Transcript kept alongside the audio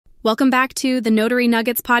Welcome back to the Notary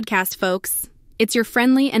Nuggets Podcast, folks. It's your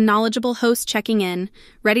friendly and knowledgeable host checking in,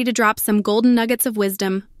 ready to drop some golden nuggets of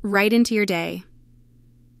wisdom right into your day.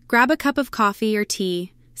 Grab a cup of coffee or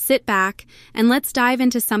tea, sit back, and let's dive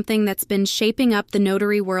into something that's been shaping up the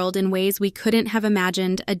notary world in ways we couldn't have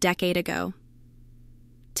imagined a decade ago.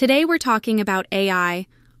 Today we're talking about AI,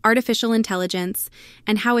 artificial intelligence,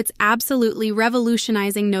 and how it's absolutely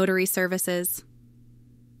revolutionizing notary services.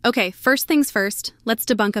 Okay, first things first, let's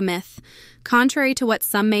debunk a myth. Contrary to what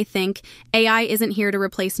some may think, AI isn't here to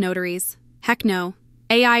replace notaries. Heck no.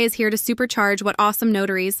 AI is here to supercharge what awesome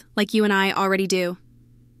notaries, like you and I, already do.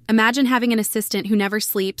 Imagine having an assistant who never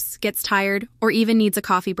sleeps, gets tired, or even needs a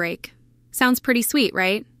coffee break. Sounds pretty sweet,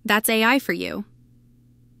 right? That's AI for you.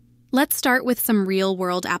 Let's start with some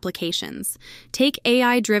real-world applications. Take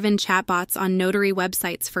AI-driven chatbots on notary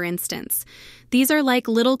websites, for instance. These are like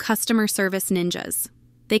little customer service ninjas.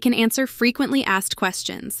 They can answer frequently asked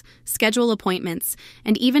questions, schedule appointments,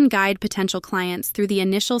 and even guide potential clients through the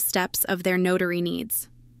initial steps of their notary needs.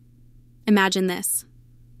 Imagine this.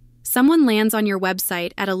 Someone lands on your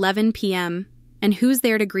website at 11 p.m., and who's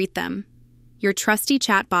there to greet them? Your trusty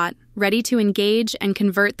chatbot, ready to engage and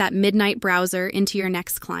convert that midnight browser into your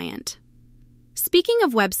next client. Speaking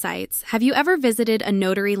of websites, have you ever visited a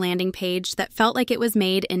notary landing page that felt like it was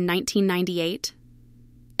made in 1998?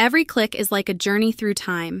 Every click is like a journey through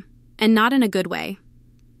time, and not in a good way.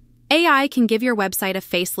 AI can give your website a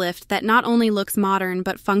facelift that not only looks modern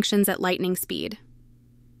but functions at lightning speed.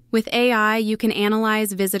 With AI, you can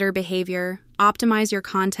analyze visitor behavior, optimize your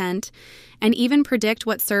content, and even predict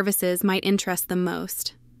what services might interest them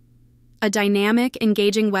most. A dynamic,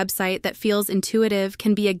 engaging website that feels intuitive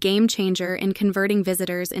can be a game changer in converting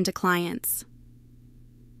visitors into clients.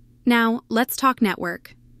 Now, let's talk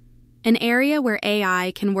network. An area where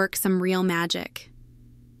AI can work some real magic.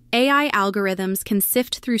 AI algorithms can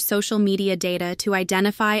sift through social media data to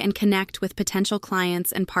identify and connect with potential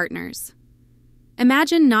clients and partners.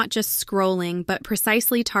 Imagine not just scrolling, but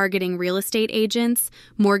precisely targeting real estate agents,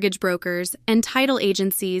 mortgage brokers, and title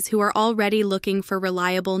agencies who are already looking for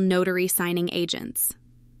reliable notary signing agents.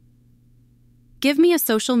 Give me a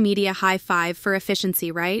social media high five for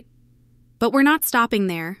efficiency, right? But we're not stopping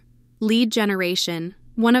there. Lead generation,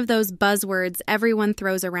 one of those buzzwords everyone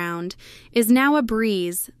throws around, is now a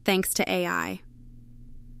breeze thanks to AI.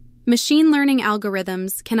 Machine learning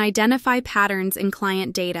algorithms can identify patterns in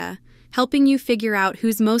client data, helping you figure out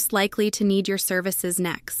who's most likely to need your services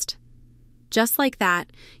next. Just like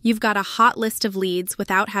that, you've got a hot list of leads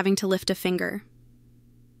without having to lift a finger.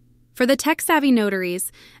 For the tech-savvy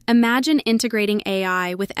notaries, imagine integrating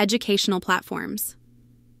AI with educational platforms.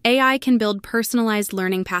 AI can build personalized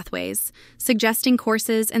learning pathways, suggesting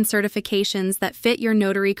courses and certifications that fit your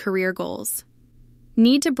notary career goals.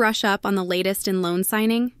 Need to brush up on the latest in loan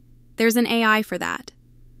signing? There's an AI for that.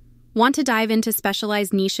 Want to dive into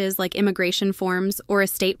specialized niches like immigration forms or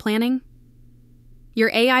estate planning? Your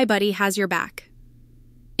AI buddy has your back.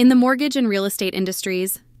 In the mortgage and real estate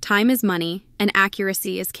industries, time is money and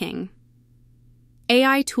accuracy is king.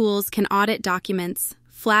 AI tools can audit documents,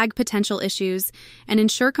 flag potential issues, and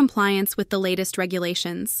ensure compliance with the latest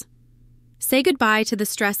regulations. Say goodbye to the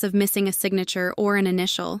stress of missing a signature or an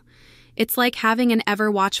initial. It's like having an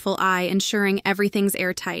ever-watchful eye ensuring everything's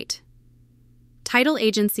airtight. Title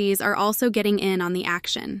agencies are also getting in on the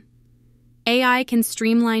action. AI can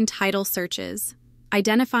streamline title searches,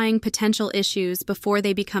 identifying potential issues before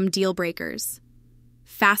they become deal breakers.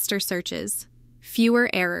 Faster searches,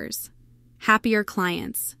 fewer errors, happier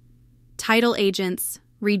clients. Title agents,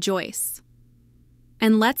 rejoice.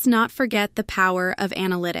 And let's not forget the power of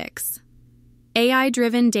analytics.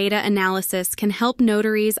 AI-driven data analysis can help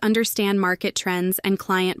notaries understand market trends and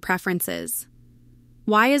client preferences.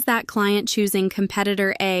 Why is that client choosing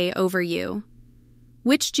competitor A over you?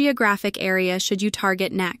 Which geographic area should you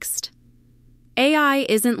target next? AI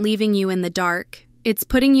isn't leaving you in the dark, it's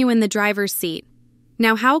putting you in the driver's seat.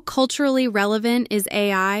 Now, how culturally relevant is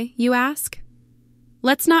AI, you ask?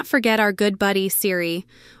 Let's not forget our good buddy Siri,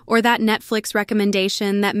 or that Netflix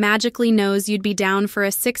recommendation that magically knows you'd be down for a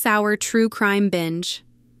 6-hour true crime binge.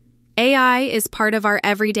 AI is part of our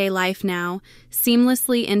everyday life now,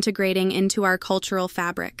 seamlessly integrating into our cultural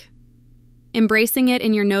fabric. Embracing it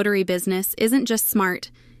in your notary business isn't just smart,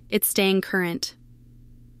 it's staying current.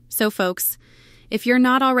 So folks, if you're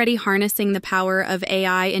not already harnessing the power of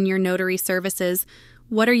AI in your notary services,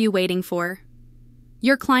 what are you waiting for?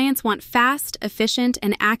 Your clients want fast, efficient,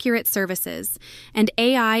 and accurate services, and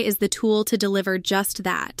AI is the tool to deliver just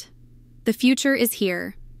that. The future is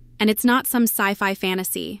here, and it's not some sci-fi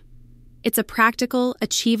fantasy. It's a practical,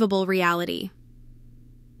 achievable reality.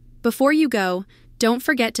 Before you go, Don't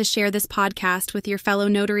forget to share this podcast with your fellow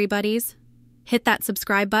notary buddies. Hit that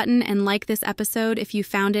subscribe button and like this episode if you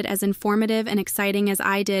found it as informative and exciting as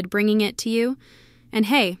I did bringing it to you. And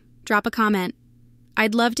hey, drop a comment.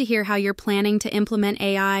 I'd love to hear how you're planning to implement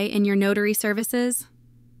AI in your notary services.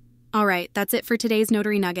 All right, that's it for today's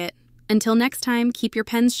Notary Nugget. Until next time, keep your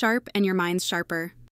pens sharp and your minds sharper.